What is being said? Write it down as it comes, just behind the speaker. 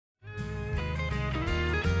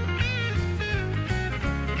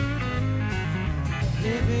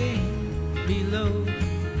low,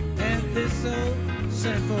 and this so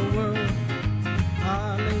sinful world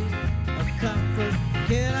hardly a comfort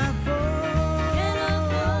can afford.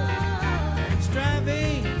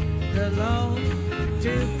 Striving alone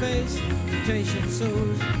to face temptation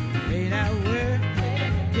souls. Ain't out where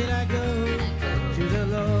can I go to the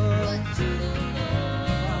Lord?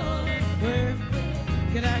 Where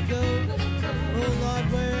can I go? Oh Lord,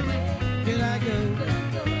 where can I go?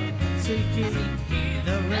 Seeking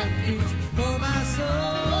the refuge for my soul.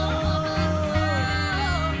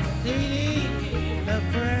 Needing a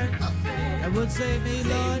friend that would save me,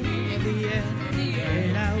 Lord, in the end.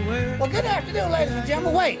 Ain't out where. Well, good afternoon, ladies and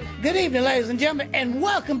gentlemen. Wait, good evening, ladies and gentlemen, and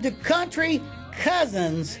welcome to Country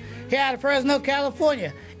Cousins here out of Fresno,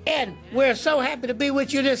 California. And we're so happy to be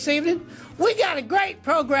with you this evening. We got a great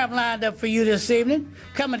program lined up for you this evening,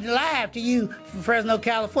 coming live to you from Fresno,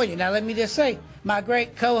 California. Now, let me just say, my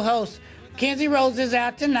great co-host, Kenzie Rose, is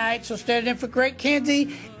out tonight, so standing in for great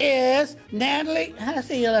Kenzie is Natalie. How did I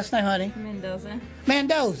say your last name, honey?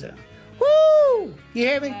 Mendoza. Woo! You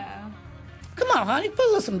hear me? Wow. Come on, honey, put a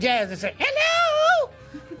little some jazz and say, hello!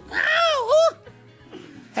 Oh!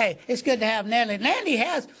 Hey, it's good to have Natalie.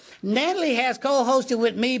 Natalie has co-hosted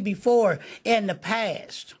with me before in the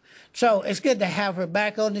past. So it's good to have her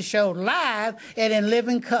back on the show live and in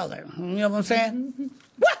living color. You know what I'm saying?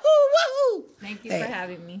 Woohoo! Woohoo! Thank you for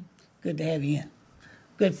having me. Good to have you in.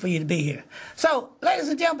 Good for you to be here. So, ladies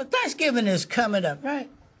and gentlemen, Thanksgiving is coming up, right?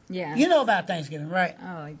 Yeah. You know about Thanksgiving, right?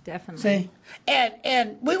 Oh, definitely. See?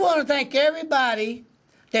 And we want to thank everybody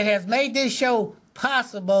that has made this show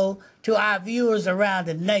possible to our viewers around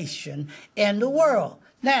the nation and the world.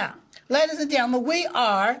 Now, ladies and gentlemen, we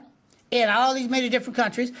are in all these many different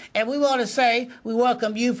countries, and we want to say we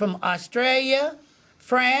welcome you from Australia,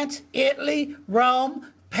 France, Italy, Rome,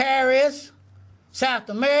 Paris, South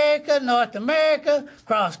America, North America,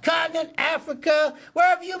 cross continent, Africa,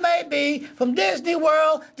 wherever you may be, from Disney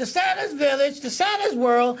World to Santa's Village to Santa's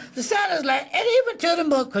World to Santa's Land, and even to the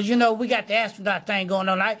moon, because you know we got the astronaut thing going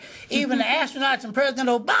on, right? Even the astronauts and President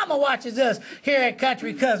Obama watches us here at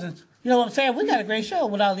Country Cousins. You know what I'm saying? We got a great show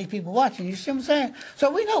with all these people watching. You see what I'm saying?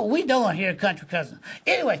 So we know what we doing here at Country Cousins.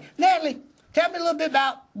 Anyway, Natalie, tell me a little bit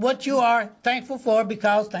about what you are thankful for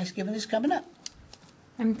because Thanksgiving is coming up.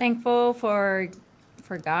 I'm thankful for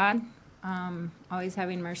God, always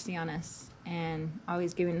having mercy on us and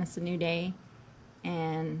always giving us a new day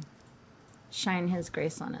and shine His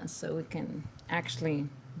grace on us so we can actually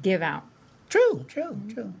give out. True.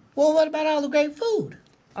 Well, what about all the great food?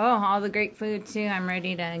 Oh, all the great food, too. I'm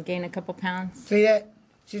ready to gain a couple pounds. See that?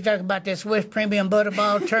 She's talking about that Swiss premium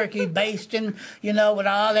butterball turkey basting, you know, with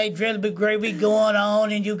all that drizzly gravy going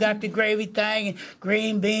on, and you got the gravy thing, and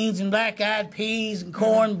green beans and black-eyed peas and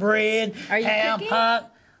cornbread, ham,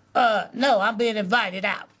 hot. No, I'm being invited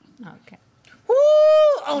out. Okay. Woo!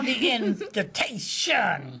 On the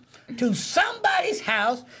invitation to somebody's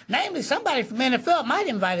house, namely somebody from NFL might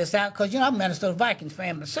invite us out, because, you know, I'm a Minnesota Vikings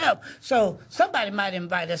fan myself, so somebody might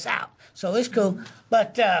invite us out. So it's cool.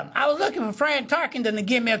 But I was looking for Fran Tarkenton to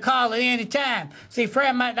give me a call at any time. See,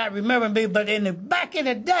 Fran might not remember me, but back in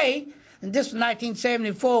the day, and this was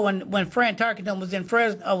 1974 when Fran Tarkenton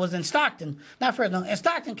was in Stockton, not Fresno, in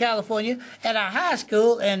Stockton, California, at our high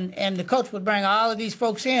school, and the coach would bring all of these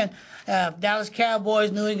folks in, Dallas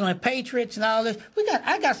Cowboys, New England Patriots, and all this.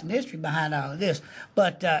 I got some history behind all of this.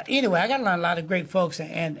 But anyway, I got to learn a lot of great folks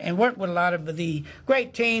and work with a lot of the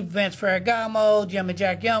great teams, Vince Ferragamo, Jimmy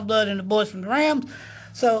Jack Youngblood, and the boys from the Rams.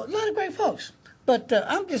 So a lot of great folks. But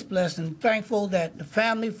I'm just blessed and thankful that the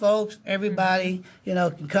family folks, everybody, you know,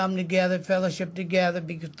 can come together, fellowship together,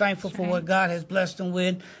 be thankful for what God has blessed them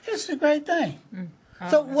with. It's a great thing.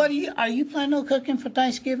 So are you planning on cooking for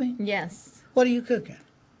Thanksgiving? Yes. What are you cooking?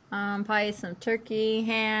 Probably some turkey,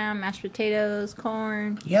 ham, mashed potatoes,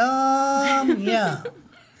 corn. Yum, yum.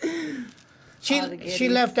 She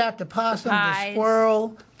left out the possum, the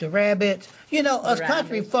squirrel, the rabbit. You know, us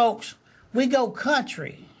country folks, we go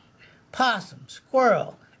country. Possum,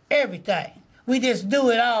 squirrel, everything. We just do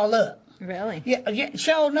it all up. Really? Yeah,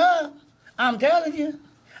 sure enough. I'm telling you.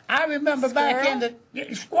 I remember back in the...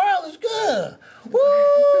 Squirrel is good.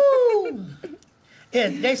 Woo!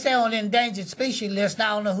 They say on the endangered species list. I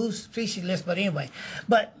don't know whose species list, but anyway.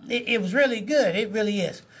 But it was really good. It really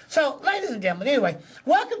is. So, ladies and gentlemen, anyway,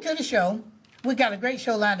 welcome to the show. We got a great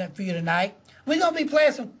show lined up for you tonight. We're going to be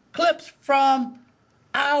playing some clips from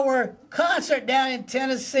our concert down in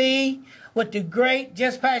Tennessee with the great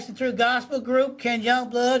Just Passing Through Gospel Group, Ken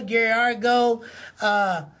Youngblood, Gary Argo,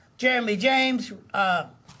 Jeremy James,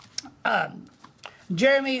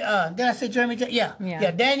 Jeremy, did I say Jeremy? Yeah.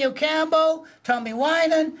 Yeah. Daniel Campbell, Tommy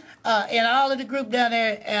Winan, and all of the group down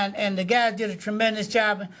there, and the guys did a tremendous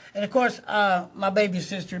job. And of course, my baby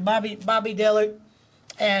sister, Bobby Dillard,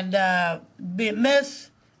 and Miss.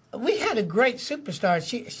 We had a great superstar.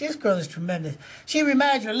 This girl is tremendous. She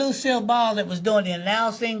reminds me of Lucille Ball that was doing the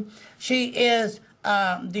announcing. She is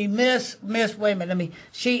the Miss. Wait a minute,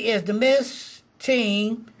 she is the Miss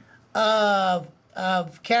team of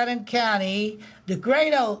Canton County, the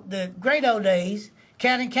great old days,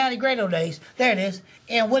 Canton County great old days. There it is,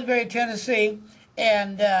 in Woodbury, Tennessee,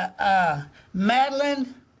 and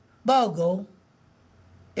Madeline Bogle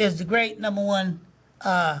is the great #1.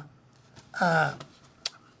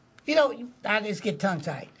 I just get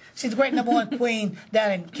tongue-tied. She's the great #1 queen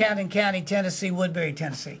down in Canton County, Tennessee, Woodbury,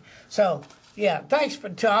 Tennessee. So, yeah, thanks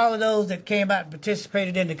to all of those that came out and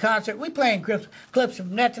participated in the concert. We're playing clips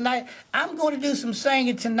from that tonight. I'm going to do some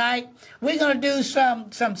singing tonight. We're going to do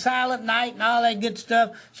some Silent Night and all that good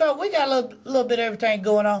stuff. So we got a little bit of everything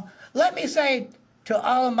going on. Let me say to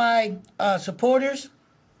all of my supporters,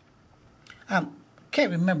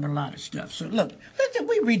 can't remember a lot of stuff. So look,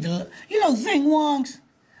 we read Zing Wong's.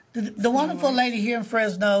 The wonderful lady here in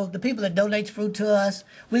Fresno, the people that donate food to us,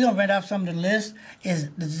 we're going to read off some of the list, is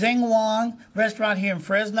the Zing Wong restaurant here in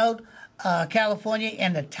Fresno, California,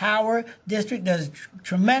 and the Tower District does a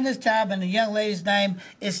tremendous job, and the young lady's name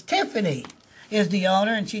is Tiffany, is the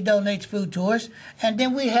owner, and she donates food to us. And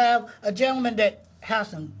then we have a gentleman that has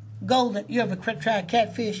some golden, you ever tried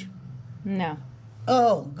catfish? No.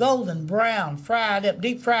 Oh, golden brown, fried up,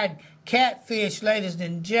 deep fried catfish, ladies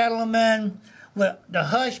and gentlemen. With the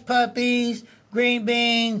hush puppies, green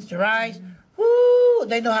beans, the rice. Woo,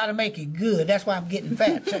 they know how to make it good. That's why I'm getting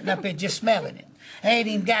fat, sitting up here just smelling it. I ain't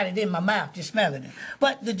even got it in my mouth, just smelling it.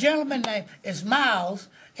 But the gentleman's name is Miles,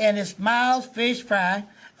 and it's Miles Fish Fry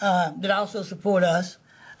that also support us.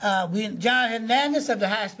 John Hernandez of the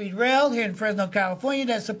High Speed Rail here in Fresno, California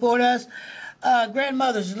that support us.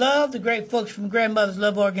 Grandmother's Love, the great folks from Grandmother's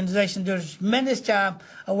Love organization do a tremendous job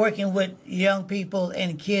of working with young people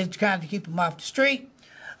and kids, trying to keep them off the street.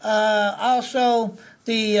 Also,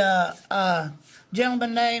 the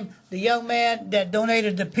gentleman named, the young man that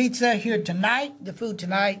donated the pizza here tonight, the food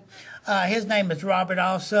tonight, his name is Robert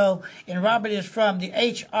also, and Robert is from the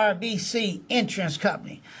HRBC Insurance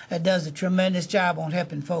Company that does a tremendous job on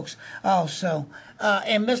helping folks also.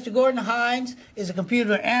 And Mr. Gordon Hines is a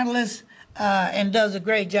computer analyst and does a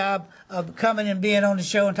great job of coming and being on the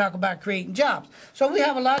show and talk about creating jobs. So we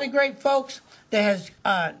have a lot of great folks that has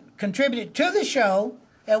contributed to the show,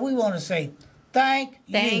 and we want to say thank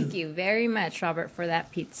you. Thank you very much, Robert, for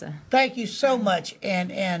that pizza. Thank you so much,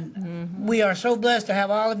 and we are so blessed to have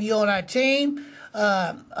all of you on our team.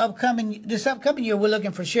 This upcoming year, we're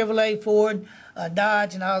looking for Chevrolet, Ford,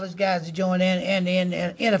 Dodge, and all those guys to join in, and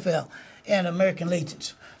the NFL and American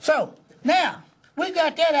Legions. So now, we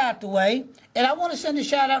got that out the way, and I want to send a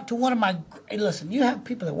shout out to one of my. Listen, you have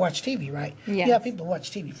people that watch TV, right? Yes. You have people that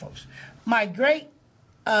watch TV, folks. My great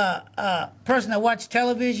person that watches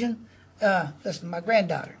television. Listen, my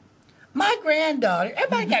granddaughter. My granddaughter.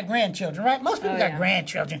 Everybody got grandchildren, right? Most people got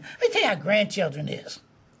grandchildren. Let me tell you how grandchildren is.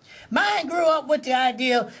 Mine grew up with the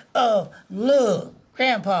idea of, look,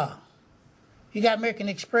 Grandpa, you got American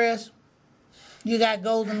Express, you got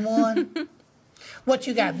Golden One. What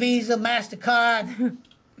you got, Visa, MasterCard?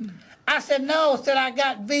 I said, no. I said, I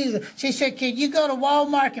got Visa. She said, can you go to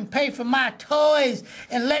Walmart and pay for my toys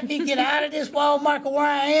and let me get out of this Walmart where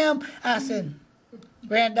I am? I said,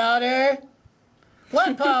 granddaughter,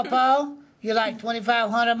 what, Pawpaw? You're like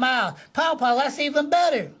 2,500 miles. Pawpaw, that's even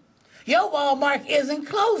better. Your Walmart isn't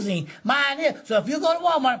closing. Mine is. So if you go to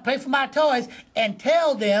Walmart, pay for my toys, and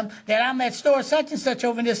tell them that I'm at store such and such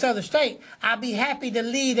over in this other state, I'll be happy to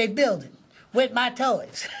lead a building with my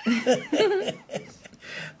toys.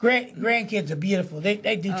 Grandkids are beautiful. They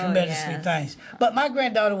do tremendously things. But my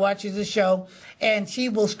granddaughter watches the show, and she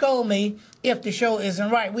will scold me if the show isn't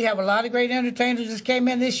right. We have a lot of great entertainers that came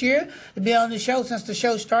in this year to be on the show since the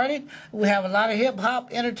show started. We have a lot of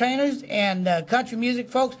hip-hop entertainers and country music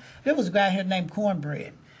folks. There was a guy here named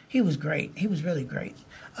Cornbread. He was great. He was really great.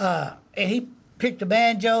 And he picked a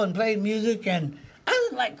banjo and played music, and I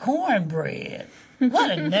was like, Cornbread.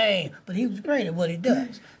 What a name. But he was great at what he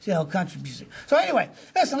does. Country music. So anyway,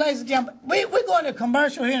 listen, ladies and gentlemen, we're going to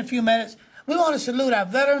commercial here in a few minutes. We want to salute our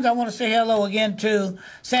veterans. I want to say hello again to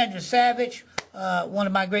Sandra Savage, one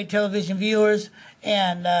of my great television viewers,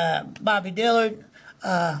 and Bobby Dillard,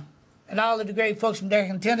 and all of the great folks from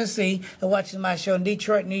Deccan, Tennessee that watches my show in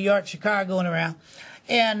Detroit, New York, Chicago, and around.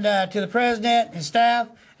 And to the president and staff,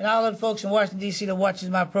 and all of the folks in Washington, D.C. that watches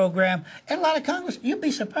my program, and a lot of Congress. You'd be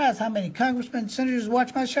surprised how many congressmen and senators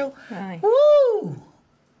watch my show. Right. Woo!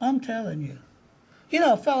 I'm telling you. You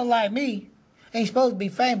know, a fella like me ain't supposed to be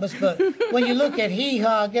famous, but when you look at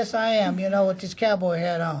hee-haw, I guess I am, you know, with this cowboy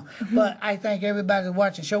hat on. But I thank everybody that's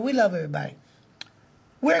watching the show. We love everybody.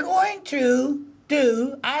 We're going to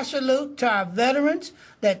do I salute to our veterans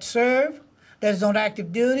that serve, that is on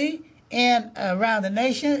active duty, and around the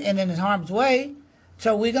nation and in harm's way.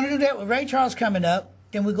 So we're going to do that with Ray Charles coming up.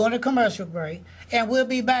 Then we're going to commercial break. And we'll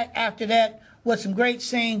be back after that with some great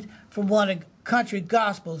scenes from one of country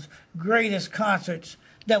gospel's greatest concerts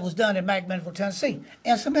that was done in McMinnville, Tennessee,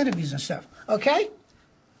 and some interviews and stuff. Okay?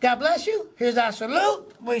 God bless you. Here's our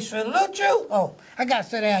salute. We salute you. Oh, I got to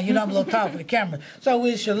sit down. You know I'm a little tall for the camera. So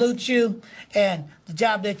we salute you and the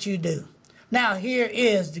job that you do. Now, here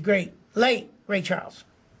is the great, late Ray Charles.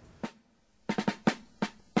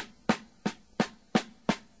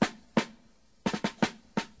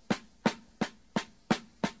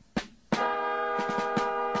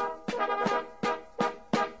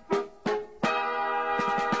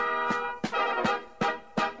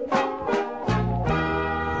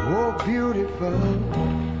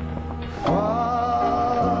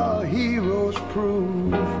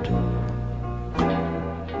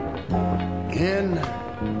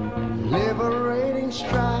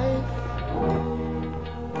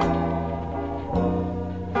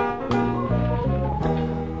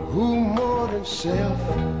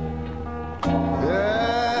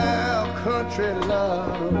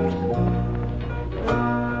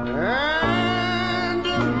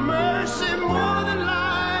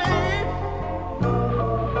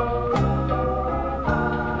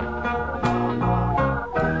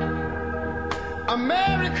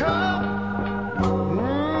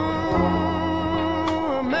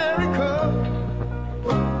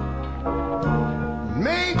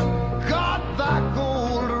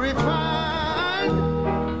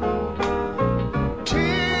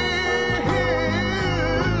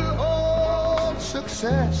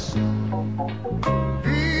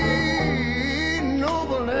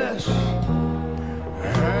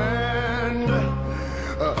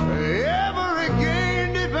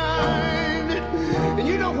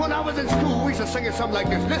 Singing something like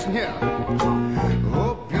this. Listen here.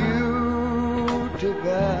 Oh, beautiful,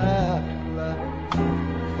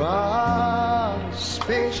 far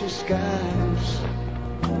spacious skies,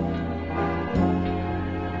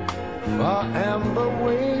 far amber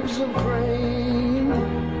waves of grain,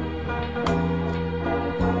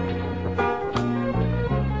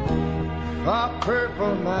 far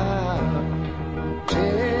purple mountain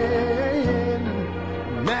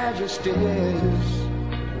majesties.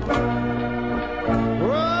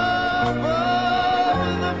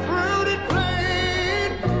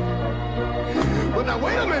 Now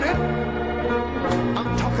wait a minute,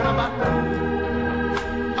 I'm talking about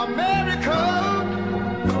America,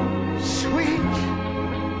 sweet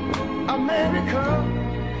America.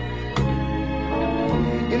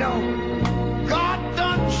 You know, God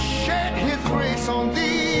done shed his grace on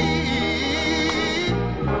thee.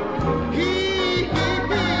 He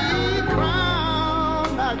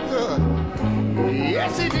crowned our good.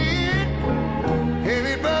 Yes, he did.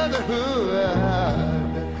 Heavy brotherhood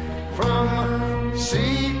from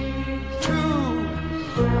sea to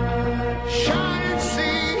shining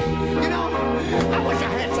sea. You know, I wish I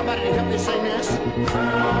had somebody to help me sing this. America,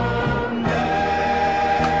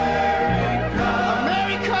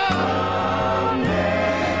 America,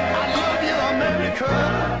 I love you, America.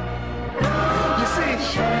 You see,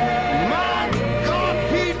 my God,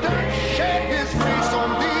 he done shed his face on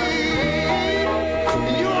thee,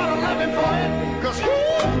 and you ought to love him for it, 'cause he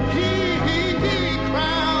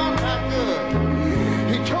crowned my good.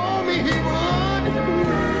 He told me he would.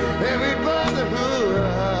 Every brotherhood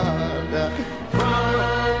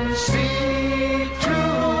from sea to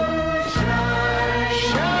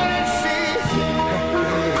shining sea.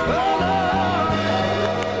 Oh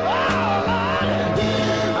Lord,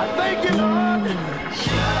 I thank you, Lord.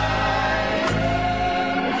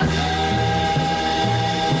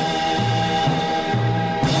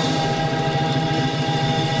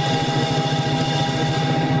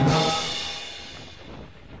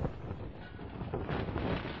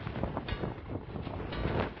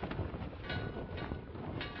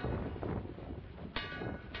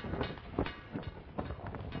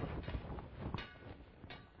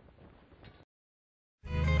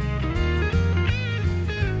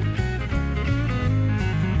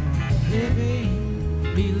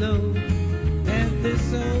 Below and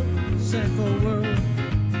this old sinful world,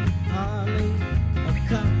 hardly a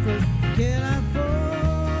comfort can I afford.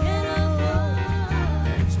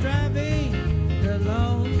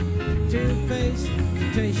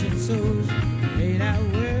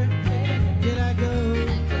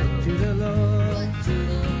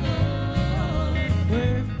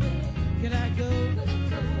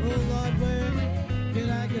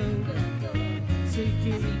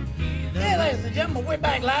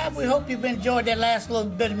 we hope you've enjoyed that last little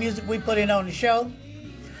bit of music we put in on the show.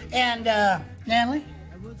 And Natalie,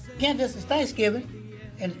 again, this is Thanksgiving,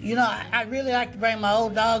 and you know I really like to bring my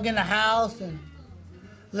old dog in the house and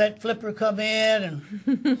let Flipper come in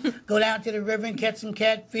and go down to the river and catch some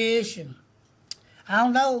catfish, and I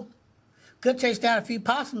don't know, could chase down a few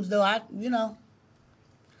possums though.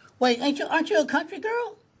 Wait, aren't you a country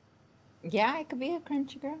girl? Yeah, I could be a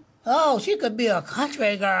country girl. Oh, she could be a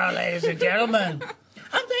country girl, ladies and gentlemen.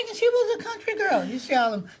 I'm thinking she was a country girl. You see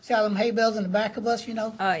all them hay bales in the back of us, you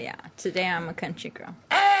know? Oh yeah, today I'm a country girl.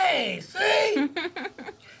 Hey, see?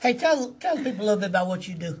 Hey, tell people a little bit about what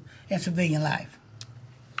you do in civilian life.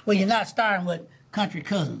 Well, you're not starting with Country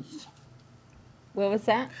Kuzins. What was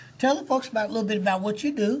that? Tell the folks a little bit about what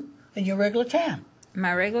you do in your regular time.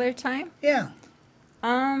 My regular time? Yeah.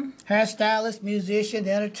 Hairstylist, musician,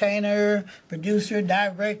 entertainer, producer,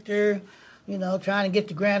 director, you know, trying to get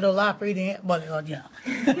the Grand Ole Opry to, well, you know.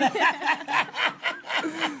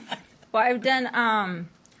 Well, I've done,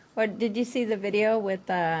 what, did you see the video with,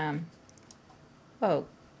 oh,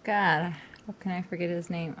 God, how can I forget his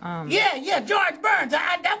name? Yeah, George Burns.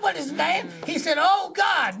 That was his name. He said, "Oh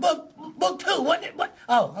God, book 2." What?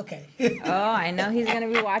 Oh, okay. Oh, I know he's gonna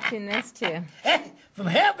be watching this too. From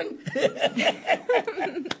heaven.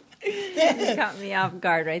 You caught me off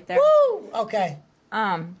guard right there. Woo! Okay.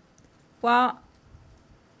 Well,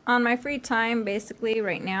 on my free time, basically,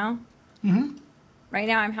 right now. Mm-hmm. Right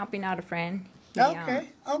now, I'm helping out a friend. He,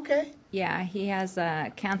 Okay. Yeah, he has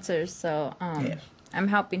cancer, so Yes. I'm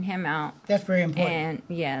helping him out. That's very important. And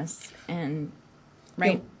yes, and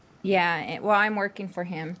right, well, I'm working for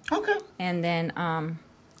him. Okay. And then on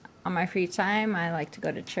my free time, I like to go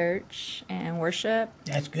to church and worship.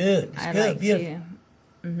 That's good. That's I good. like Beautiful.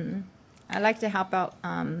 I like to help out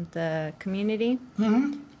the community.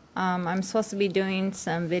 Mm-hmm. I'm supposed to be doing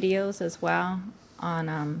some videos as well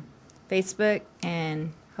on Facebook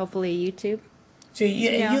and hopefully YouTube. So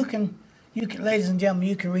you can, ladies and gentlemen,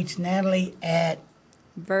 you can reach Natalie at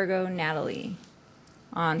Virgo Natalie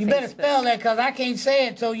on You Facebook. better spell that because I can't say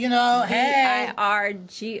it. So, you know, hey.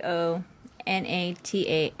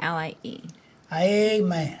 VIRGONATALIE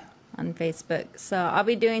Amen. on Facebook. So I'll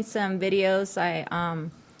be doing some videos.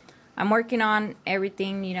 I'm working on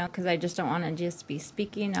everything, you know, because I just don't want to just be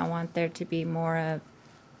speaking. I want there to be more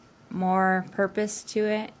purpose to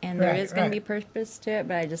it, and there is going to be purpose to it,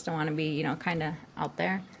 but I just don't want to be, you know, kind of out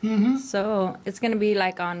there. Mm-hmm. So it's going to be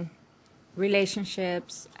like on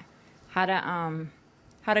relationships, how to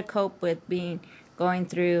cope with going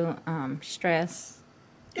through stress.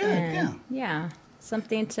 Good, And, yeah,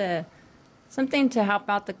 something to help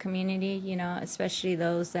out the community, you know, especially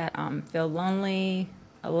those that feel lonely,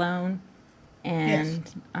 alone, and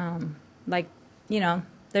like, you know,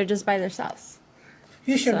 they're just by themselves.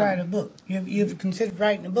 You should write a book. You've considered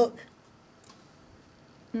writing a book?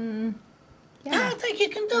 Yeah. I think you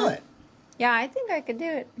can do it. Yeah, I think I could do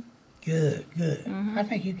it. Good. I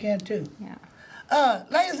think you can too. Yeah.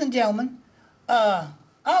 Ladies and gentlemen, all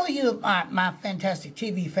of you, my fantastic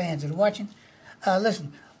TV fans that are watching,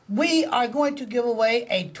 listen, we are going to give away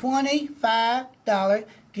a $25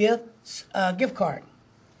 gift card,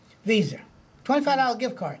 Visa, $25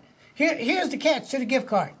 gift card. Here's the catch to the gift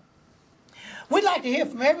card. We'd like to hear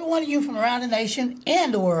from every one of you from around the nation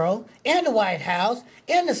and the world, in the White House,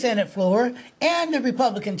 in the Senate floor, and the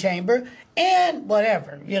Republican chamber, and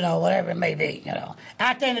whatever it may be, you know.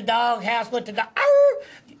 Out there in the doghouse with the dog,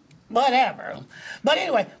 whatever. But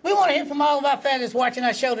anyway, we want to hear from all of our fans watching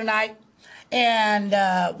our show tonight. And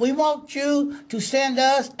we want you to send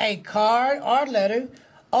us a card or letter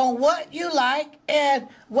on what you like and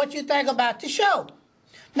what you think about the show.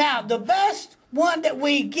 Now, the best one that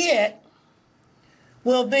we get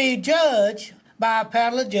will be judged by a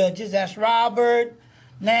panel of judges. That's Robert,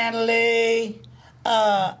 Natalie,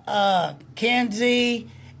 Kenzie,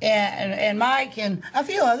 and Mike, and a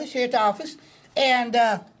few others here at the office. And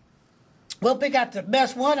we'll pick out the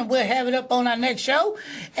best one, and we'll have it up on our next show.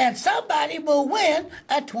 And somebody will win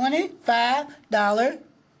a $25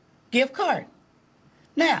 gift card.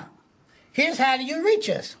 Now, here's how do you reach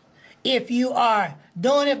us. If you are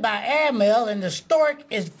doing it by airmail and the stork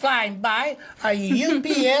is flying by, are you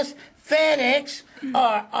UPS, FedEx,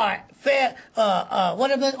 or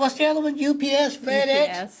what's the other one? UPS,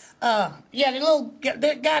 FedEx? Yeah,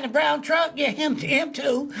 the guy in the brown truck, yeah, him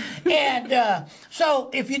too. And so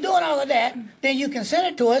if you're doing all of that, then you can send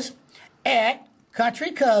it to us at Country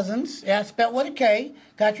Kuzins. Yeah, spelled with a K.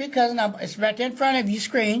 Country Kuzins. It's right there in front of your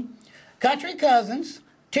screen. Country Kuzins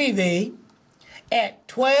TV at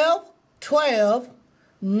 1212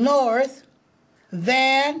 North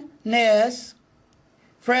Van Ness,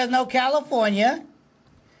 Fresno, California,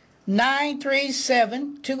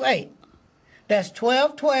 93728. That's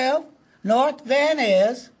 1212 North Van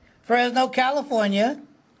Ness, Fresno, California,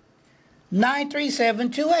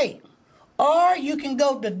 93728. Or you can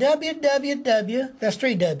go to www, that's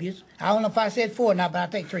 3 W's. I don't know if I said 4 or not, but I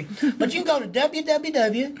think 3. But you can go to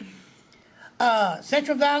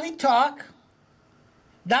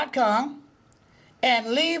www.centralvalleytalk.com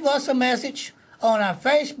and leave us a message on our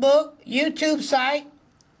Facebook, YouTube site,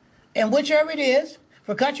 and whichever it is,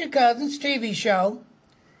 for Country Cousins TV show.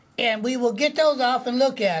 And we will get those off and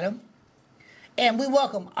look at them. And we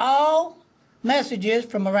welcome all messages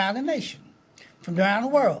from around the nation, from around the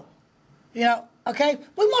world. You know, okay?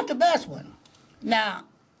 We want the best one. Now,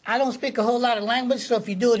 I don't speak a whole lot of language, so if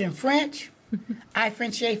you do it in French, I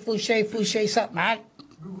French, Fouché, something.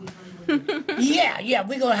 Yeah,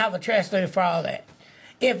 we're going to have a translator for all that.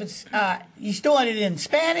 If it's, you're doing it in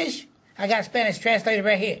Spanish, I got a Spanish translator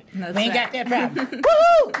right here. That's we ain't right. got that problem.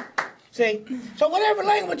 Woo-hoo! See? So whatever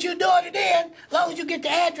language you're doing it in, as long as you get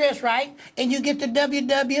the address right and you get the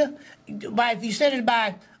www, if you send it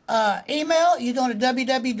by email, you're doing the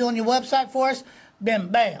www, doing your website for us, then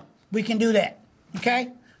bam, we can do that. Okay?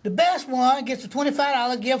 The best one gets a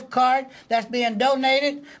 $25 gift card that's being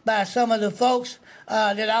donated by some of the folks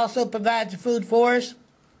that also provide the food for us.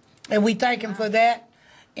 And we thank them for that.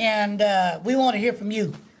 And we want to hear from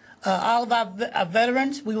you. All of our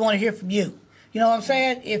veterans, we want to hear from you. You know what I'm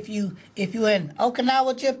saying? If you in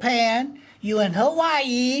Okinawa, Japan, you in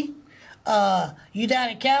Hawaii, you down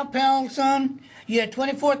at Camp Pendleton, you at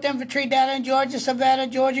 24th Infantry down in Georgia, Savannah,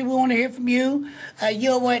 Georgia, we want to hear from you.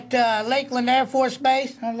 You at Lakeland Air Force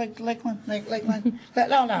Base. Lakeland? No, Lakeland?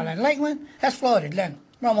 That's Florida, Atlanta.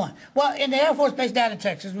 Wrong one. Well, in the Air Force Base down in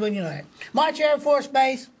Texas, well, you know that. March Air Force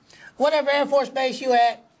Base, whatever Air Force Base you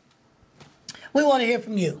at, we want to hear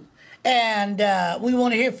from you. And we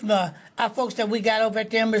want to hear from our folks that we got over at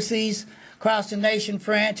the embassies across the nation,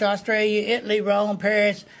 France, Australia, Italy, Rome,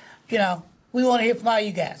 Paris. You know, we want to hear from all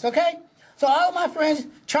you guys, okay? So all of my friends,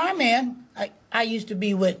 chime in. I used to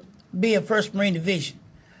be with a 1st Marine Division,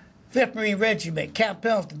 5th Marine Regiment, Camp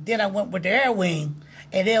Pendleton. Then I went with the Air Wing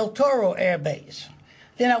at El Toro Air Base.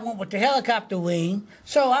 Then I went with the Helicopter Wing.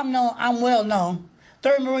 So I'm well known.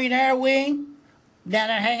 3rd Marine Air Wing, down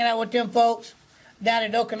there hanging out with them folks. Down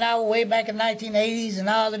at Okinawa way back in the 1980s and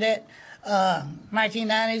all of that,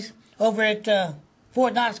 1990s, over at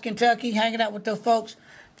Fort Knox, Kentucky, hanging out with those folks.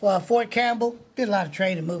 Fort Campbell, did a lot of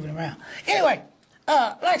training, moving around. Anyway,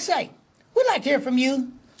 like I say, we'd like to hear from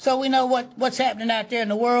you so we know what's happening out there in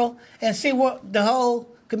the world and see what the whole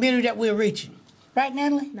community that we're reaching. Right,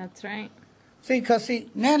 Natalie? That's right. Because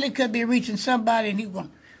Natalie could be reaching somebody and he's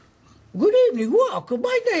going, good evening, welcome.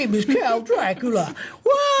 My name is Cal Dracula.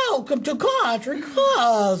 Welcome to Country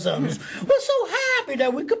Cousins. We're so happy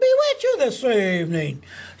that we could be with you this evening.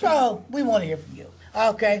 So we want to hear from you.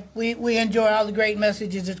 Okay, we enjoy all the great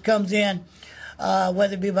messages that comes in,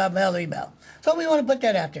 whether it be by mail or email. So we want to put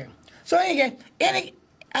that out there. So anyway,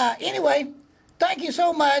 thank you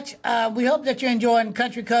so much. We hope that you're enjoying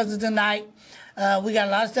Country Cousins tonight. We got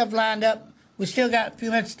a lot of stuff lined up. We still got a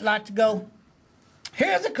few minutes, a lot to go.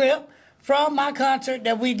 Here's a clip from my concert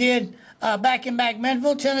that we did back in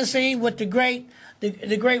McMinnville, Tennessee, with the great,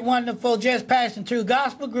 wonderful, just passing through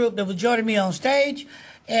gospel group that was joining me on stage.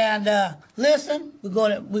 And listen, we're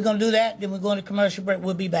gonna do that. Then we're going to commercial break.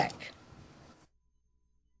 We'll be back.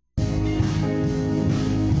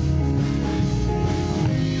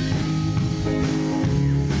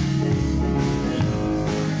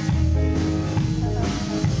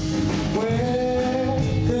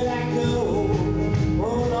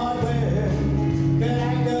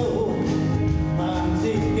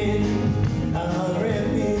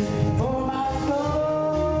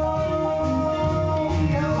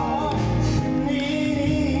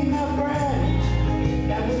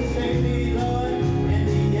 Sing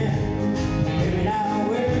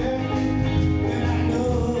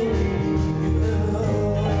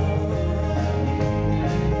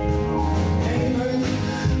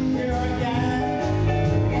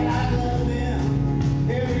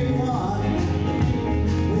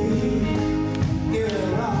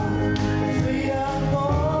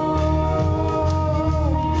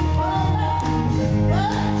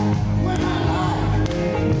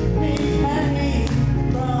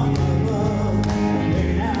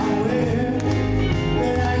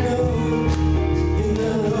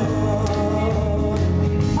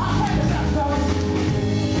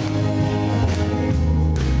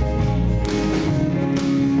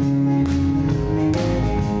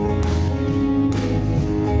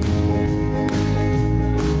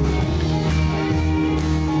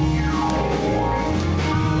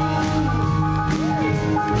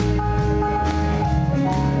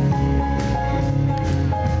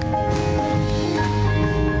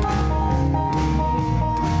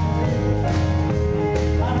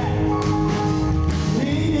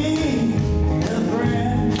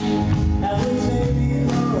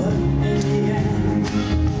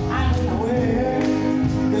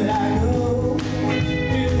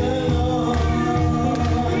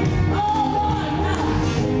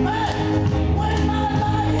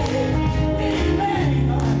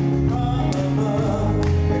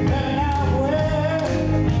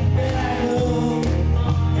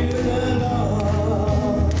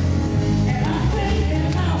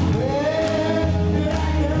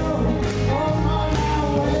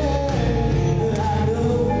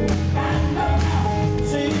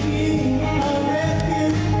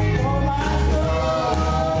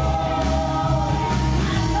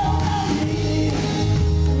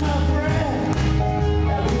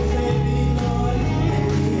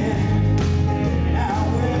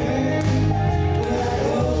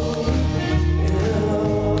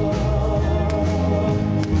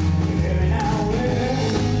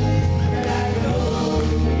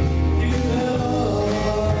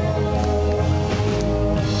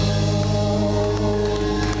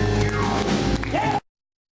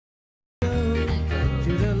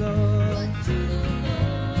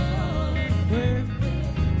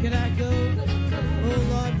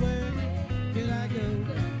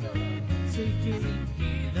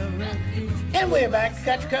And we're back to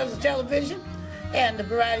Country Cousins Television and the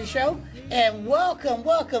variety show. And welcome,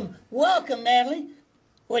 Natalie.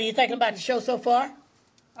 What are you thinking about the show so far?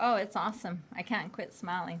 Oh, it's awesome. I can't quit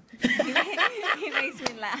smiling. He makes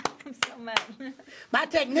me laugh so much. My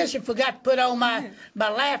technician forgot to put on my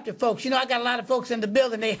laughter, folks. You know, I got a lot of folks in the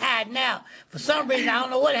building. They hide now. For some reason, I don't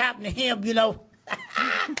know what happened to him, you know.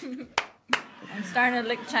 I'm starting to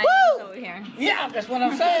look Chinese over here. Yeah, that's what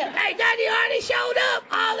I'm saying. Hey, Daddy already showed up.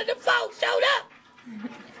 All of the folks showed up.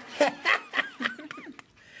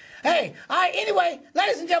 Hey, all right, anyway,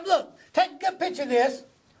 ladies and gentlemen, look, take a good picture of this.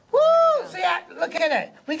 Woo! See, look at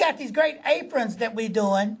it. We got these great aprons that we're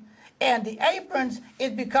doing. And the aprons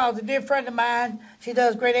is because a dear friend of mine, she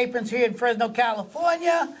does great aprons here in Fresno,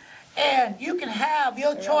 California. And you can have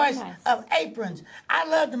your choice of aprons. I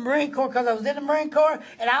love the Marine Corps because I was in the Marine Corps,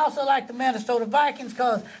 and I also like the Minnesota Vikings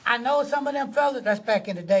because I know some of them fellas. That's back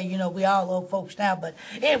in the day, you know, we all old folks now, but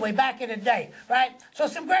anyway, back in the day, right? So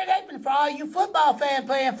some great aprons for all you football fan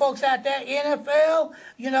playing folks out there, NFL,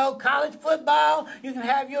 you know, college football. You can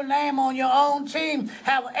have your name on your own team,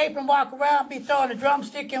 have an apron, walk around, be throwing a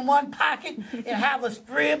drumstick in one pocket, and have a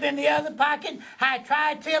strib in the other pocket, have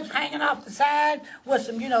tri-tips hanging off the side with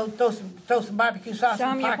some, you know, throw some barbecue sauce Show in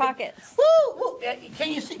them the your pocket. pockets. Woo, woo.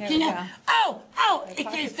 Can you see? Here Can we you? go. Oh, you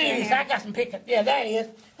can't see these. I got some big. Yeah, there it is.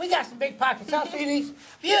 We got some big pockets. Y'all see these?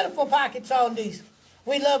 Beautiful pockets on these.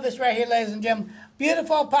 We love this right here, ladies and gentlemen.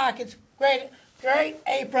 Beautiful pockets. Great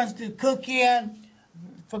aprons to cook in.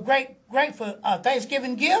 Great for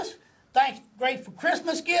Thanksgiving gifts. Great for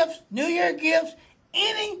Christmas gifts, New Year gifts,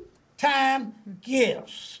 anytime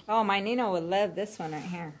gifts. Oh, my Nino would love this one right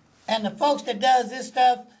here. And the folks that does this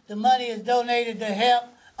stuff, the money is donated to help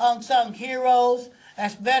unsung heroes.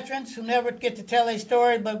 That's veterans who never get to tell their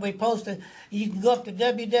story, but we post it. You can go up to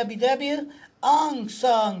www.unsung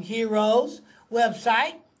heroes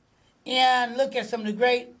website and look at some of the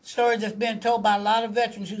great stories that's been told by a lot of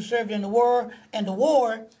veterans who served in the war,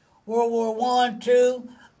 World War I, II,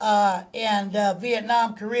 and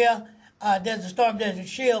Vietnam, Korea. There's a Storm Desert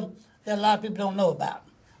Shield that a lot of people don't know about.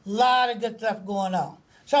 A lot of good stuff going on.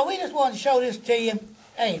 So we just wanted to show this to you.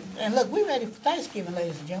 Hey, and look, we're ready for Thanksgiving,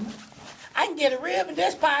 ladies and gentlemen. I can get a rib in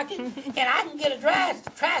this pocket, and I can get a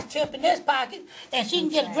tri-tip in this pocket, and she can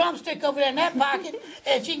get a drumstick over there in that pocket,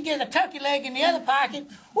 and she can get a turkey leg in the other pocket.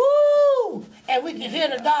 Woo! And we can hear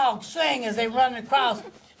the dogs sing as they run across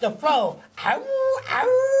the floor. Ow,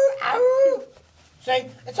 ow, ow. See,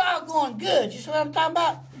 it's all going good. You see what I'm talking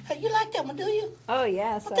about? Hey, you like that one, do you? Oh,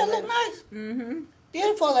 yes. Don't that look nice? Mm-hmm.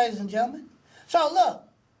 Beautiful, ladies and gentlemen. So, look,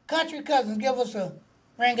 Country Cousins, give us a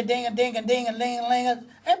ring-a-ding-a-ding-a-ding-a-ling-a-ling.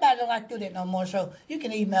 Everybody don't like to do that no more, so you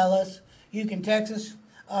can email us, you can text us,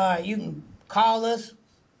 you can call us,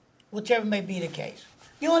 whichever may be the case.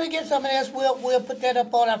 You want to get some of this, we'll put that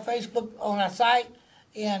up on our Facebook, on our site,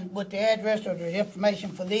 and with the address or the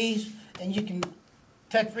information for these, and you can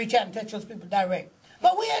reach out and touch those people direct.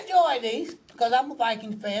 But we enjoy these, because I'm a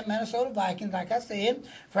Vikings fan, Minnesota Vikings, like I said.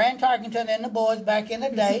 Fran Tarkenton and the boys back in the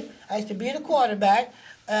day. I used to be the quarterback,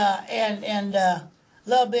 and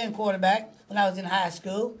loved being quarterback when I was in high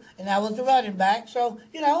school, and I was the running back. So,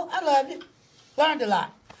 you know, I loved it. Learned a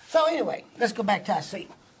lot. So anyway, let's go back to our seat.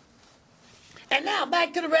 And now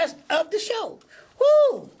back to the rest of the show.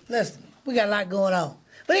 Woo! Listen, we got a lot going on.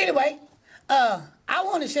 But anyway, I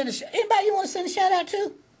want to send anybody you want to send a shout out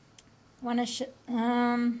to?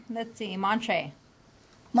 Let's see, Montre.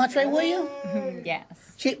 Montre William?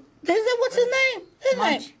 Yes. What's his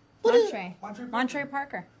name? Montre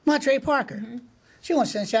Parker. Montre Parker. Mm-hmm. She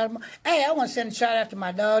wants to send a shout out. Hey, I want to send a shout out to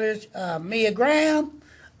my daughters, Mia Graham.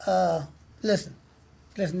 Listen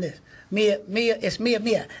to this. It's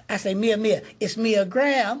Mia. I say Mia. It's Mia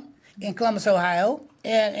Graham in Columbus, Ohio.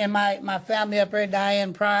 And my family up there,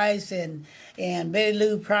 Diane Price and Betty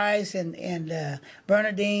Lou Price and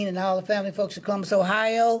Bernadine and all the family folks in Columbus,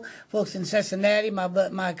 Ohio, folks in Cincinnati,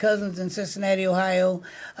 my cousins in Cincinnati, Ohio,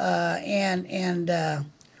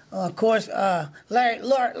 of course,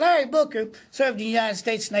 Larry Booker served in the United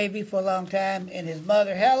States Navy for a long time, and his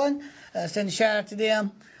mother, Helen. Send a shout out to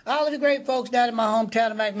them. All of the great folks down in my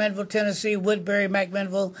hometown of McMinnville, Tennessee, Woodbury,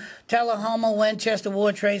 McMinnville, Tullahoma, Winchester,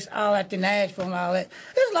 War Trace, all at the Nashville and all that.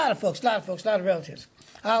 There's a lot of folks, a lot of relatives,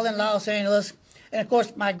 all in Los Angeles. And, of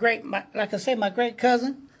course, my great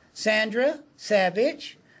cousin, Sandra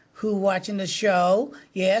Savage, who watching the show.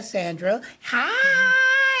 Yes, Sandra.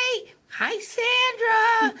 Hi,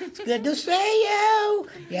 Sandra. It's good to see you.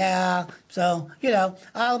 Yeah. So, you know,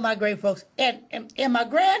 all of my great folks. And my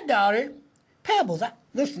granddaughter, Pebbles.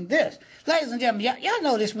 Listen to this. Ladies and gentlemen, y'all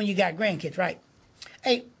know this when you got grandkids, right?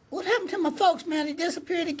 Hey, What happened to my folks, man? They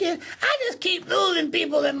disappeared again. I just keep losing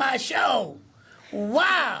people in my show.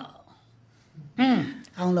 Wow. I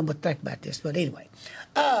don't know what to think about this, but anyway.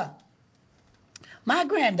 My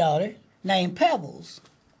granddaughter, named Pebbles,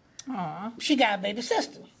 she got a baby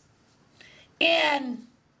sister. And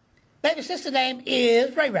baby sister name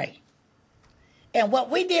is Ray Ray. And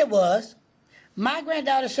what we did was, my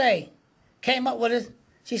granddaughter came up with it.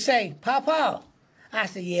 She say, Papa. I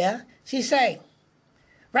said, yeah. She say,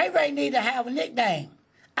 Ray Ray need to have a nickname.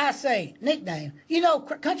 I say, nickname. You know,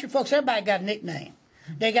 country folks, everybody got a nickname.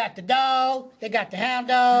 They got the dog, they got the hound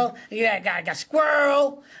dog, they got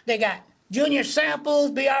squirrel, they got Junior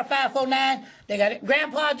Samples, BR549, they got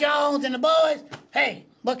Grandpa Jones and the boys. Hey,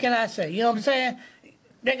 what can I say? You know what I'm saying?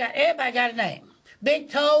 Everybody got a name. Big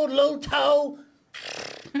Toe, Little Toe.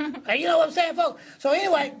 Hey, you know what I'm saying, folks? So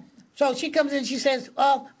anyway, so she comes in, she says,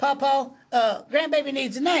 Papa, grandbaby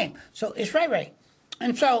needs a name. So it's Ray Ray.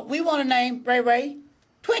 And so we want to name Ray Ray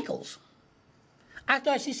Twinkles. I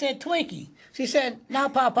thought she said Twinkie. She said, no,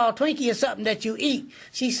 Papa, Twinkie is something that you eat.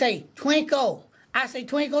 She say, Twinkle. I say,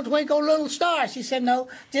 Twinkle, twinkle, little star. She said, no,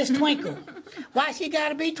 just Twinkle. Why she got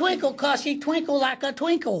to be Twinkle? Because she twinkle like a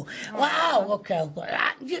twinkle. Wow, okay.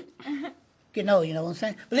 You know what I'm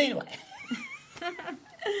saying? But anyway.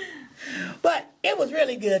 But it was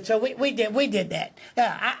really good, so we did that.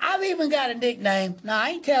 I've even got a nickname. No, I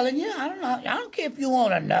ain't telling you. I don't know. I don't care if you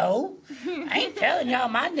want to know. I ain't telling y'all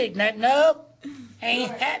my nickname. Nope.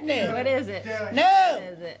 Ain't happening. What is it? No. What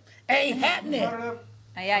is it? Ain't happening. Oh,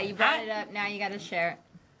 yeah, you brought it up. Now you got to share it.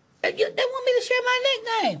 They want me to share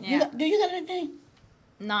my nickname. Yeah. Do you got a nickname?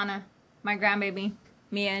 Nana. My grandbaby.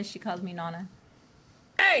 Mia, she calls me Nana.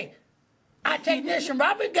 Hey, our technician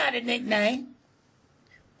Robert got a nickname.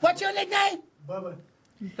 What's your nickname? Bubba.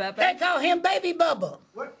 Bubba. They call him Baby Bubba.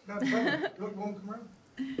 What? Not Bubba. Look, won't come around.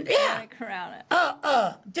 Yeah.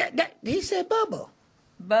 He said Bubba.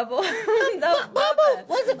 Bubble. No, Bubba.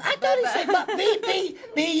 What's it? I thought he said Bubba.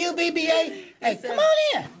 B-U-B-B-A. Hey, come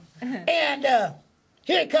on in. And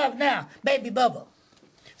here it comes now, Baby Bubba.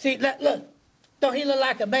 See, look. Don't he look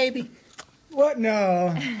like a baby? What?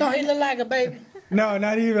 No. Don't he look like a baby? No,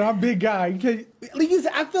 not even. I'm a big guy. You can't.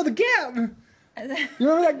 I fill the gap. You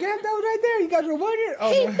remember that gap that was right there? You guys were wondering?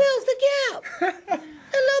 Oh, He no. fills the gap. A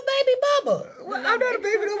little baby Bubba. Well, I'm not a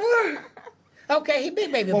baby no more. Okay, he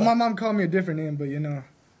big baby Well, Bubba. my mom called me a different name, but you know,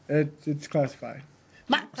 it's classified.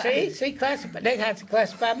 See, classified. They have to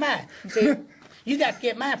classify mine. See, you got to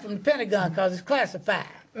get mine from the Pentagon because it's classified.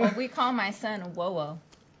 Well, we call my son Whoa.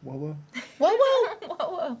 Whoa, whoa. Whoa, whoa.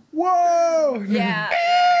 Whoa. Whoa! Yeah.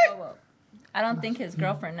 Whoa. I don't think his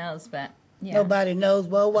girlfriend knows, but yeah. Nobody knows.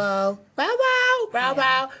 Whoa, whoa. Wow, wow. Wow,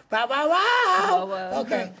 wow. Wow, wow, wow. Whoa, whoa.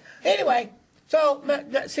 Okay. Anyway, so,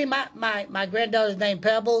 see, my granddaughter's named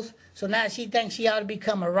Pebbles, so now she thinks she ought to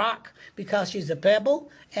become a rock because she's a pebble,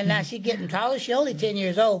 and now she's getting taller. She's only 10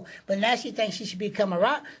 years old, but now she thinks she should become a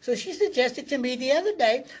rock. So she suggested to me the other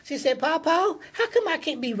day, she said, Papa, how come I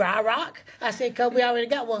can't be Rock? I said, because we already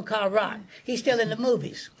got one called Rock. He's still in the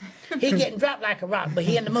movies. He getting dropped like a rock, but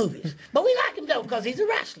he in the movies. But we like him, though, because he's a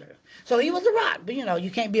wrestler. So he was a rock, but,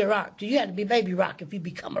 you can't be a rock. You have to be Baby Rock if you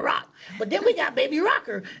become a rock. But then we got Baby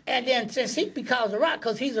Rocker, and then since he becomes a rock,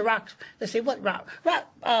 because he's a rock, let's see, what rock? Rock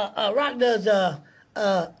does,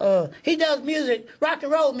 he does music, rock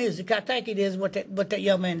and roll music, I think it is what that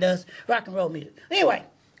young man does, rock and roll music. Anyway,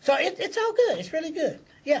 so it's all good. It's really good.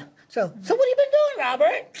 Yeah. So what have you been doing,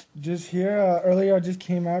 Robert? Just here, earlier I just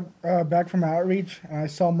came out, back from outreach, and I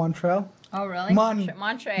saw Montreal. Oh, really?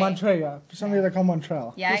 Montre, yeah. For some reason they call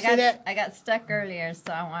Montreal. Yeah, I got stuck earlier,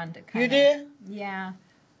 so I wanted to kind You did? Yeah.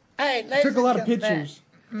 Hey, Took a lot of pictures.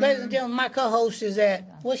 Ladies and gentlemen, my co-host is at,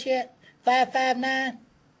 what's she at? 559?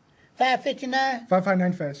 559?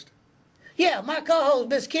 559 Fest. Yeah, my co-host,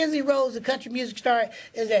 Miss Kenzie Rose, the country music star,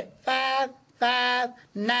 is at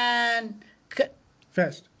 559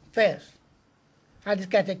 Fest. Fest. I just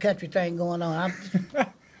got that country thing going on.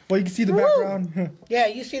 Well, you can see the background. Yeah,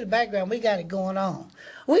 you see the background. We got it going on.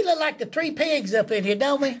 We look like the three pigs up in here,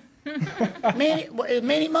 don't we?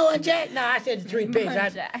 Minnie, Mo, and Jack? No, I said the three pigs.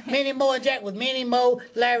 Minnie, Mo, and Jack with Minnie, Mo,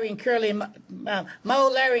 Larry, and Curly. Mo,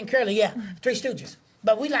 Larry, and Curly, yeah. Three Stooges.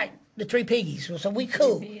 But we like the three piggies, so we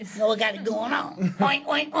cool. We got it going on. Oink,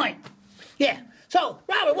 oink, oink. Yeah. So,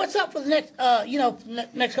 Robert, what's up for the next,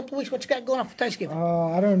 next couple of weeks? What you got going on for Thanksgiving?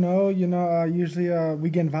 I don't know. Usually we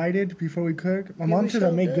get invited before we cook. My mom says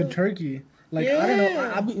I make good turkey. Like,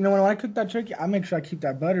 I don't know. When I cook that turkey, I make sure I keep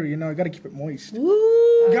that butter. I got to keep it moist. Ooh.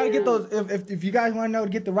 You got to get those. If you guys want to know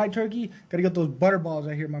to get the right turkey, got to get those butter balls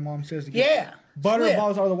I hear my mom says to get. Yeah.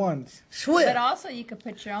 Butterballs are the ones. Swift. But also, you could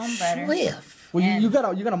put your own butter. Swift. Well, And you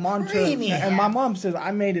gotta monitor. creamy. And my mom says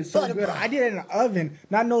I made it so good. Butterball. I did it in an oven,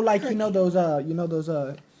 not no like those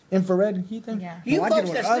infrared heat things. Yeah. You No, I did it folks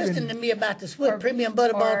with that's oven. listening to me about the Swift Or- Premium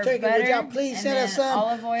Butterball or Turkey, would butter, y'all please and send us then some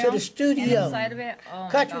olive oil to the studio? inside of it. Oh my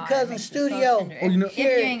Country God, Cousin it makes it so Studio tender. Oh, you know- If you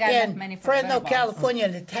here ain't got enough in money for Fresno, butterballs. California,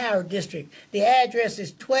 in the Tower District. The address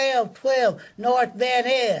is 1212 North Van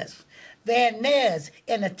Ness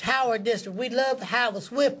in the Tower District. We love to have a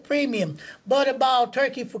Swift Premium Butterball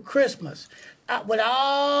Turkey for Christmas. With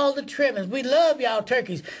all the trimmings. We love y'all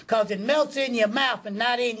turkeys because it melts in your mouth and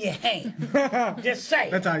not in your hand. Just say.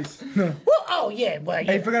 That's ice. Well, oh, yeah. Well,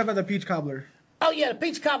 yeah. Hey, forgot about the peach cobbler Oh, yeah, the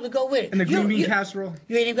peach cobbler go with it. and the green bean casserole.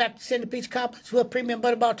 You ain't even got to send the peach cobbler to a premium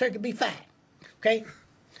butterball turkey. Be fine. Okay?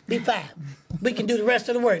 Be fine. We can do the rest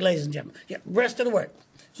of the work, ladies and gentlemen. Yeah, rest of the work.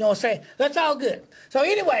 You know what I'm saying? That's all good. So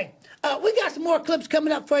anyway, we got some more clips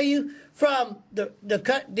coming up for you from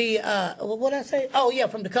what I say? Oh, yeah,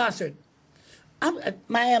 from the concert.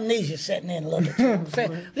 My amnesia's setting in a little bit. You know what I'm saying?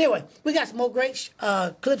 But anyway, we got some more great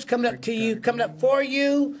clips coming up for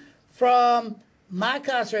you from my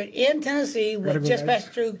concert in Tennessee. With just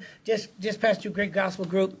passed through Great Gospel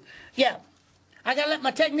Group. Yeah, I gotta let my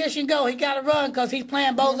technician go. He gotta run because he's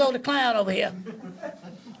playing Bozo the Clown over here.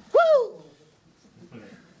 Woo!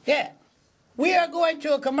 Yeah, we are going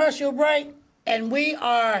to a commercial break, and we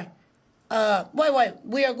are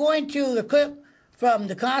we are going to the clip from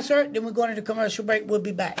the concert, then we're going to the commercial break. We'll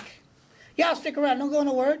be back. Y'all stick around. Don't go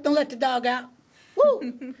nowhere. Don't let the dog out.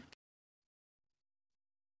 Woo!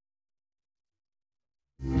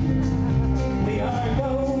 We are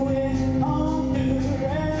going on to the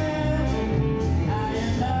rest. I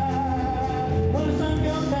and I, when the sun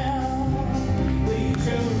goes down, we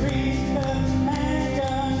shall reach the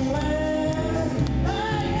mansion west. I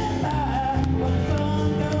and I, when the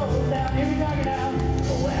sun goes down. Here we talk it out.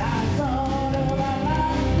 When I saw the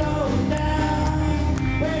light goes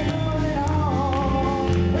down, we're going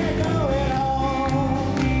on. We're going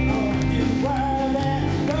on.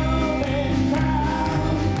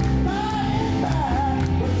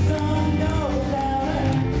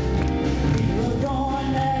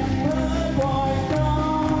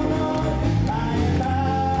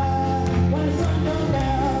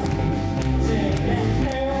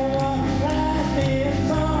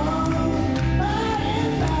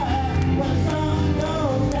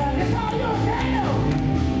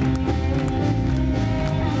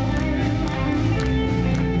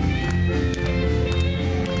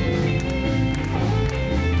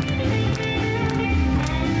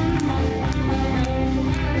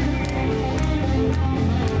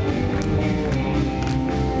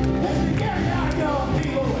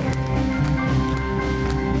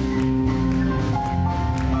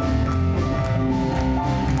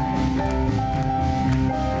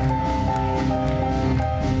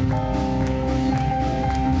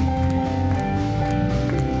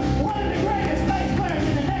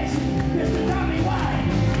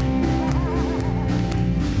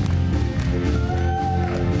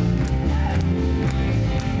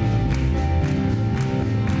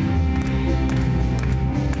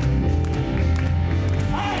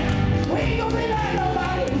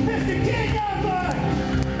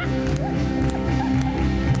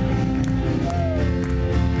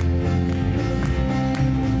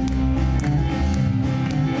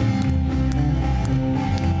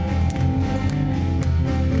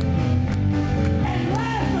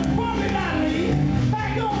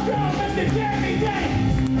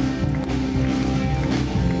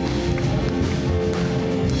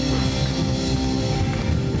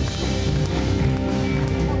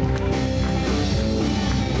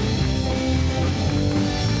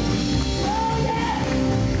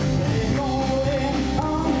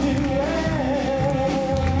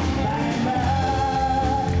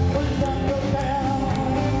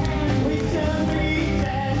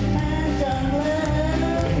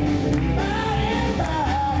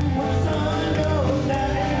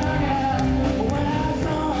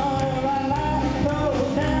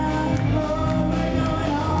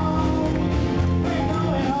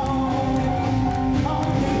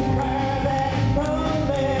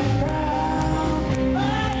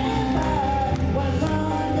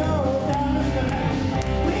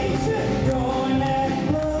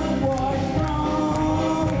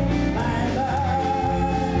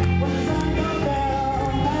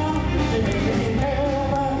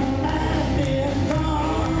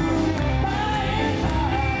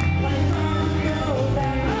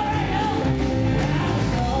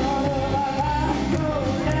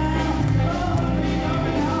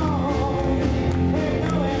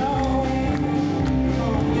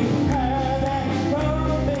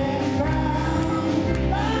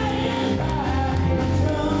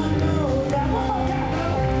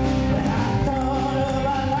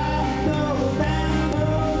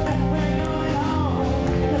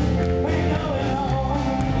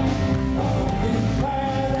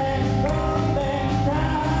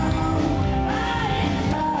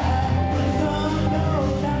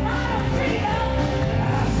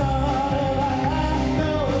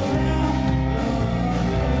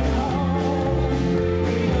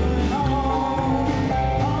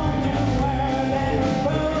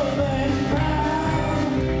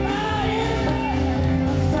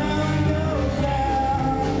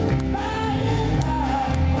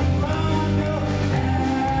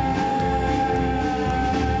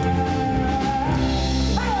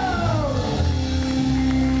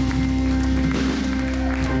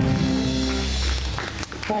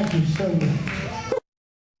 Thank you so much.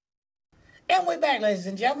 And we're back, ladies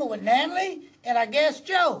and gentlemen, with Natalie and our guest,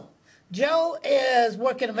 Joe. Joe is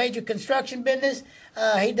working a major construction business.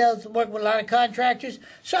 He does work with a lot of contractors.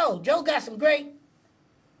 So, Joe got some great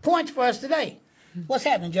points for us today. What's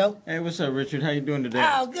happening, Joe? Hey, what's up, Richard? How you doing today?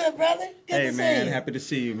 Oh, good, brother. Good hey, to see man. you. Happy to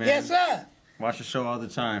see you, man. Yes, sir. Watch the show all the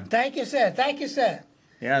time. Thank you, sir. Thank you, sir.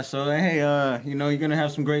 Yeah, so, hey, you know, you're going to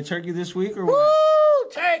have some great turkey this week or what? Woo!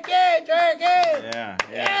 Turkey!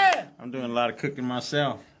 Yeah. I'm doing a lot of cooking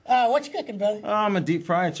myself. What you cooking, brother? I'm a deep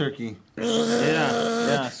fried turkey.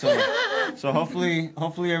 Yeah. So hopefully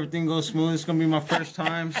everything goes smooth. It's gonna be my first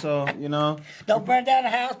time, so you know. Don't burn down the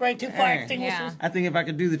house. Bring too far Hey, extinguishers. I think if I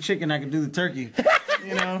could do the chicken, I could do the turkey.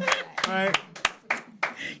 You know, right?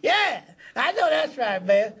 Yeah, I know that's right,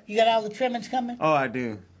 man. You got all the trimmings coming? Oh, I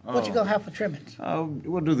do. What you gonna have for trimmings?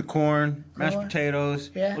 We'll do the corn, mashed potatoes.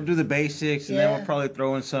 Yeah. We'll do the basics, and then we'll probably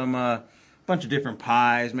throw in some bunch of different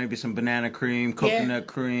pies, maybe some banana cream, coconut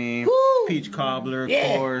cream, Woo. peach cobbler, of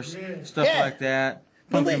course, stuff Yeah. like that.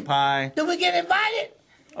 Pumpkin pie. Do we get invited?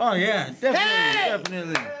 Oh yeah, definitely, Hey.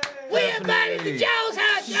 definitely. We invited to Joe's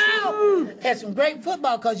house, Joe. Had some great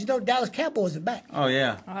football because you know Dallas Cowboys are back. Oh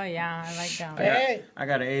yeah. Oh yeah, I like that one. Hey. I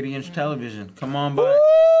got an 80-inch television. Come on by.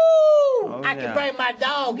 Woo! I yeah. can bring my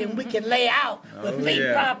dog and we can lay out with feet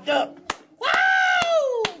yeah. propped up.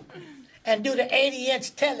 Woo! And do the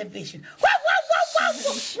 80-inch television. Woo!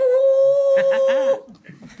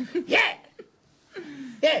 Yeah.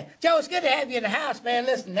 Yeah, Joe, it's good to have you in the house, man.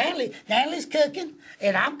 Listen, Natalie's cooking,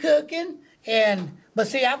 and I'm cooking, but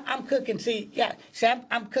see, I'm cooking.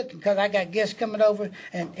 I'm cooking because I got guests coming over,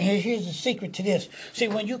 and here's the secret to this. See,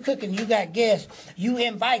 when you cooking, you got guests. You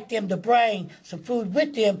invite them to bring some food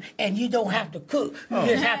with them, and you don't have to cook. You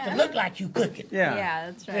just have to look like you cooking. Yeah. Yeah,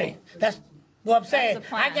 that's right. That's what I'm saying. the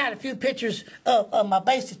plan. I got a few pictures of my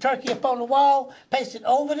basted turkey up on the wall, pasted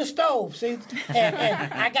over the stove, see? And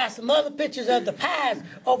I got some other pictures of the pies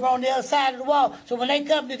over on the other side of the wall. So when they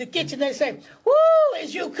come to the kitchen, they say, "Woo,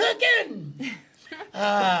 is you cooking?"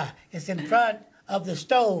 It's in front of the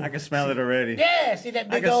stove. I can smell it already. Yeah, see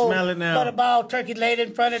that big can old smell it now. butterball turkey laid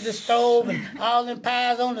in front of the stove and all them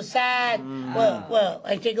pies on the side. Well,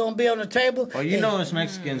 ain't they gonna be on the table? Well, you know, as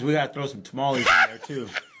Mexicans, we gotta throw some tamales in there too.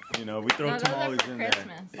 You know, we throw No, those are tamales for in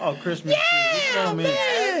Christmas. there. Oh, Christmas too. We throw 'em in.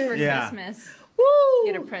 man. For Yeah. Christmas, Woo!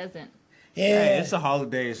 get a present. Yeah. Hey, it's a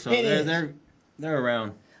holiday, so It is. they're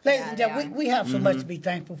around. Ladies Yeah, and they gentlemen, we have so much to be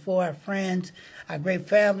thankful for. Our friends, our great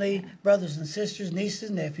family, brothers and sisters,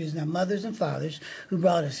 nieces, nephews, and our mothers and fathers who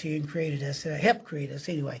brought us here and created us, helped create us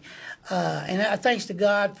anyway. And thanks to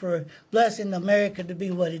God for blessing America to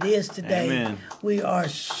be what it is today. Amen. We are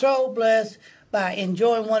so blessed by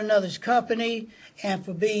enjoying one another's company and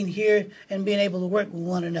for being here and being able to work with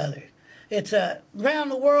one another. It's around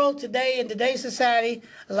the world today, in today's society,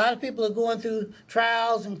 a lot of people are going through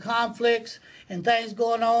trials and conflicts and things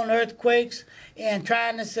going on, earthquakes, and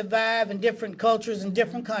trying to survive in different cultures and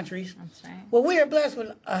different countries. That's right. Well, we are blessed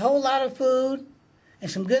with a whole lot of food and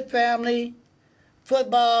some good family,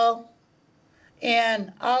 football,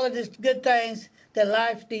 and all of these good things that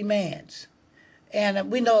life demands.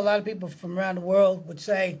 And we know a lot of people from around the world would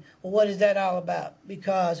say, well, what is that all about?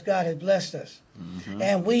 Because God has blessed us.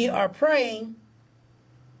 And we are praying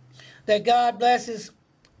that God blesses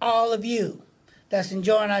all of you that's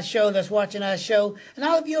enjoying our show, that's watching our show, and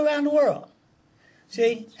all of you around the world.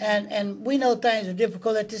 See? And we know things are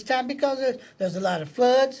difficult at this time because there's a lot of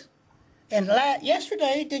floods. And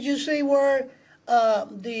yesterday, did you see where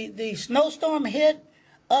the snowstorm hit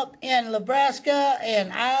up in Nebraska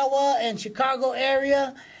and Iowa and Chicago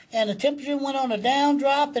area, and the temperature went on a down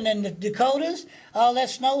drop, and in the Dakotas, all that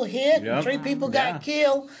snow hit, and 3 people got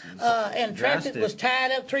killed, and traffic was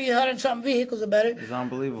tied up, 300-something vehicles about it. It's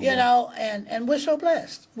unbelievable. You know, and we're so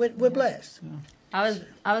blessed. We're blessed. I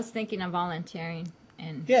was thinking of volunteering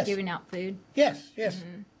and Yes. giving out food. Yes.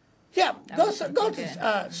 Yeah, go would be go good.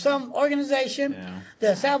 to some organization, Yeah.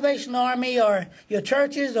 the Salvation Army or your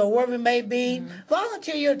churches or wherever it may be.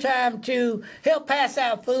 Volunteer your time to help pass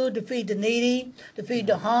out food to feed the needy, to feed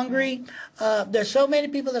the hungry. There's so many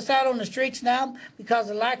people that's out on the streets now because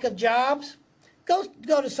of lack of jobs.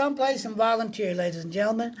 Go to some place and volunteer, ladies and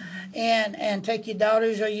gentlemen, and take your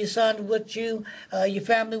daughters or your sons with you, your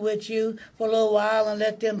family with you for a little while, and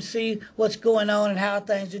let them see what's going on and how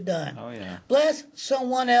things are done. Oh yeah. Bless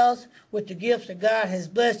someone else with the gifts that God has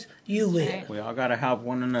blessed you with. Right. We all gotta help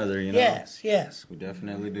one another, you know. Yes, We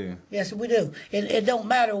definitely do. yes, we do. It don't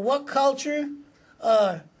matter what culture,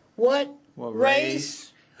 what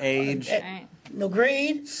race, age, Right. no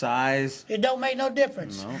greed. size. It don't make no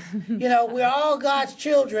difference. No. You know, we're all God's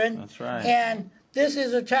children. That's right. And this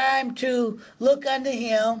is a time to look unto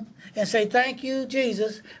him and say, thank you,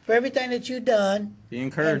 Jesus, for everything that you've done. Be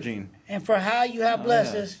encouraging. And for how you have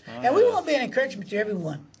blessed us. And we want to be an encouragement to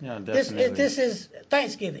everyone. Yeah, definitely. This is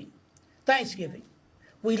Thanksgiving. Thanksgiving.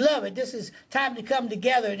 We love it. This is time to come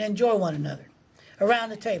together and enjoy one another around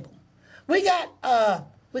the table. We got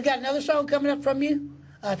another song coming up from you.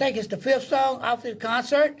 I think it's the 5th song off the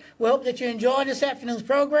concert. We hope that you're enjoying this afternoon's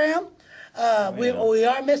program. We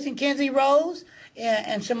are missing Kenzie Rose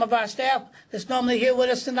and some of our staff that's normally here with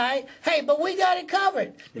us tonight. Hey, but we got it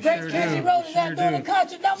covered. The great Kenzie Rose is out doing a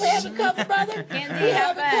concert. Don't we have it covered, brother? Kenzie, We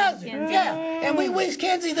have it covered. Kenzie. Yeah, and we wish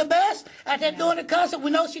Kenzie the best out there doing the concert.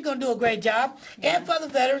 We know she's going to do a great job. And for the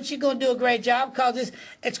veterans, she's going to do a great job because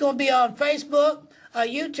it's going to be on Facebook,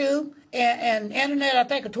 YouTube, and internet, I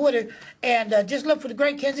think, or Twitter. And just look for the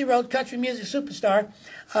great Kenzie Rose, country music superstar,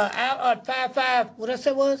 out on what I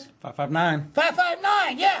said was? 559.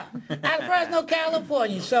 559, yeah. Out of Fresno,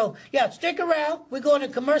 California. So, yeah, stick around. We're going to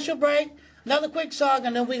commercial break, another quick song,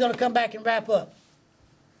 and then we're going to come back and wrap up.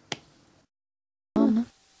 And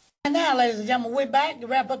now, ladies and gentlemen, we're back to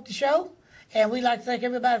wrap up the show. And we'd like to thank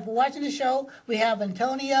everybody for watching the show. We have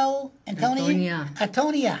Antonia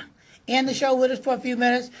in the show with us for a few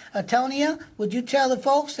minutes. Antonia, would you tell the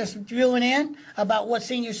folks that's viewing in about what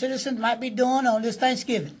senior citizens might be doing on this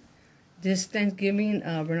Thanksgiving? This Thanksgiving,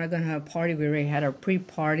 we're not going to have a party. We already had our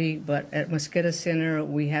pre-party, but at Mosqueda Center,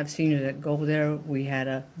 we have seniors that go there. We had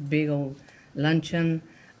a big old luncheon.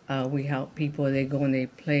 We help people. They go and they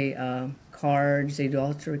play cards. They do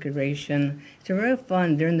all the recreation. It's very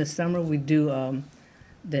fun. During the summer, we do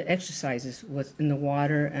the exercises in the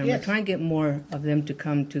water, and Yes. we're trying to get more of them to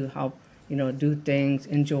come to help, do things,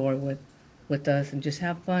 enjoy with us, and just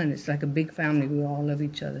have fun. It's like a big family. We all love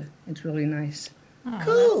each other. It's really nice. Oh,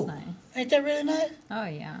 Cool. that's nice. Ain't that really nice? Oh,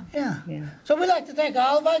 yeah. Yeah. Yeah. So we'd like to thank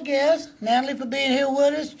all of our guests, Natalie for being here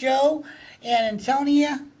with us, Joe and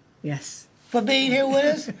Antonia Yes. for being here with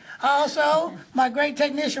us. Also, my great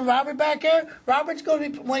technician Robert back here. Robert's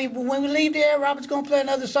going to be when we leave the air. Robert's going to play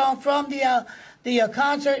another song from the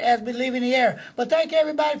concert as we leave in the air. But thank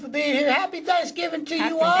everybody for being here. Happy Thanksgiving to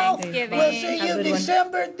you all. Thanksgiving. We'll see Have a you good one.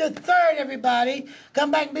 December the 3rd, everybody.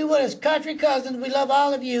 Come back and be with us. Country Cousins, we love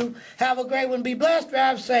all of you. Have a great one. Be blessed.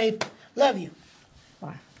 Drive safe. Love you.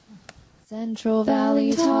 Bye.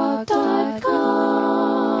 CentralValleyTalk.com